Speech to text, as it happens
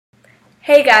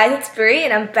Hey guys, it's Brie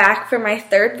and I'm back for my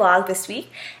third vlog this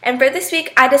week. And for this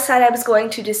week, I decided I was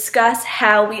going to discuss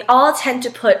how we all tend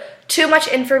to put too much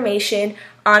information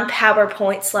on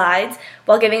PowerPoint slides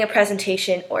while giving a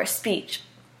presentation or a speech.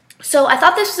 So I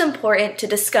thought this was important to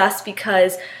discuss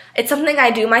because it's something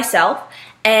I do myself,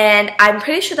 and I'm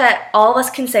pretty sure that all of us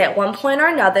can say at one point or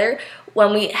another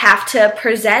when we have to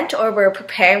present or we're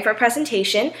preparing for a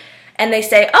presentation and they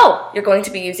say, oh, you're going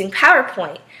to be using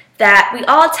PowerPoint, that we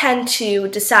all tend to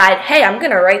decide, hey, I'm going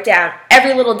to write down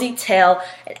every little detail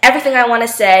and everything I want to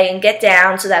say and get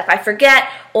down so that if I forget,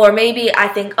 or maybe I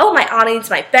think, oh, my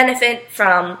audience might benefit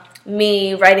from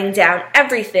me writing down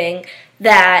everything,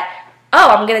 that, oh,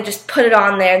 I'm going to just put it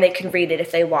on there and they can read it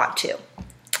if they want to.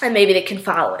 And maybe they can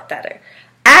follow it better.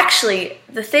 Actually,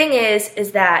 the thing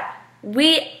is that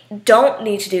we don't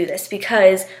need to do this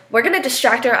because we're going to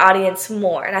distract our audience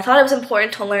more. And I thought it was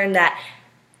important to learn that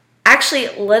actually,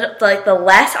 like the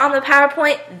less on the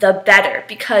PowerPoint, the better,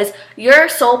 because your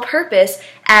sole purpose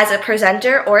as a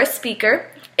presenter or a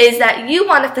speaker is that you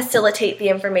want to facilitate the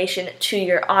information to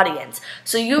your audience.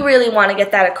 So you really want to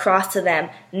get that across to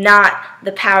them, not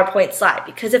the PowerPoint slide.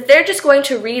 Because if they're just going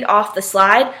to read off the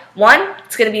slide, one,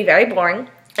 it's going to be very boring,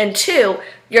 and two,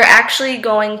 you're actually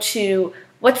going to,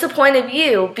 what's the point of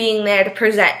you being there to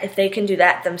present if they can do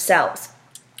that themselves?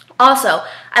 Also,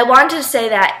 I wanted to say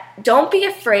that don't be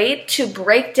afraid to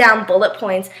break down bullet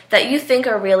points that you think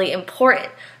are really important.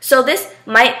 So this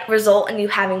might result in you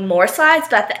having more slides,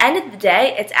 but at the end of the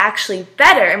day, it's actually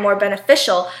better and more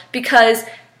beneficial because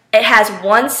it has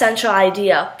one central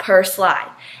idea per slide.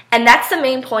 And that's the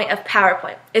main point of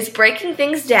PowerPoint, is breaking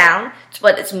things down to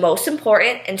what is most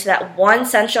important into that one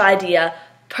central idea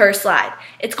per slide.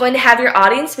 It's going to have your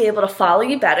audience be able to follow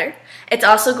you better. It's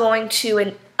also going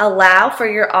to allow for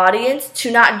your audience to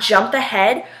not jump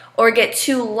ahead or get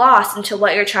too lost into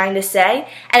what you're trying to say,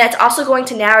 and it's also going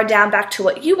to narrow down back to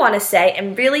what you want to say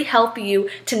and really help you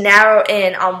to narrow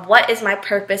in on what is my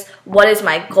purpose, what is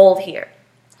my goal here.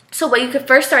 So what you could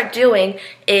first start doing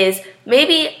is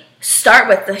maybe start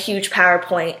with the huge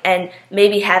PowerPoint and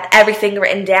maybe have everything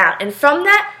written down, and from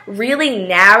that really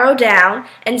narrow down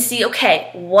and see,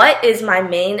 okay, what is my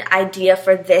main idea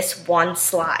for this one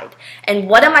slide and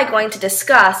what am I going to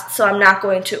discuss so I'm not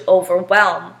going to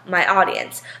overwhelm my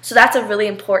audience. So that's a really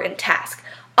important task.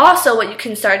 Also, what you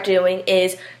can start doing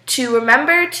is to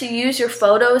remember to use your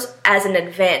photos as an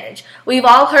advantage. We've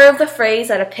all heard of the phrase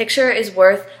that a picture is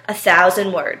worth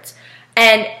 1,000 words.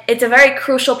 And it's a very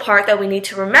crucial part that we need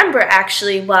to remember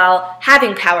actually while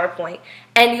having PowerPoint.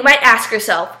 And you might ask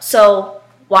yourself, so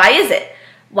why is it?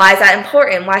 Why is that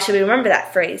important? Why should we remember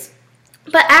that phrase?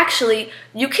 But actually,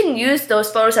 you can use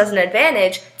those photos as an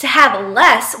advantage to have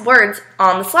less words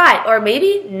on the slide, or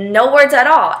maybe no words at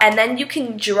all. And then you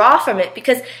can draw from it,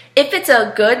 because if it's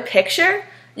a good picture,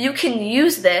 you can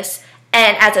use this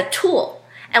and as a tool.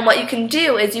 And what you can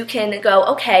do is you can go,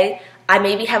 okay, I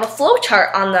maybe have a flow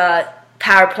chart on the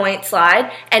PowerPoint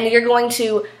slide, and you're going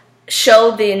to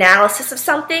show the analysis of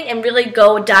something and really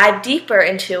go dive deeper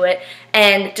into it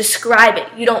and describe it.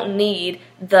 You don't need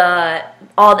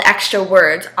all the extra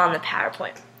words on the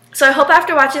PowerPoint. So I hope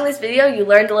after watching this video you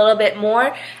learned a little bit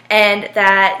more and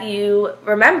that you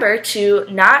remember to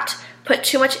not put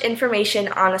too much information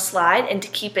on a slide and to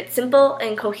keep it simple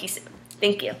and cohesive.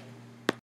 Thank you.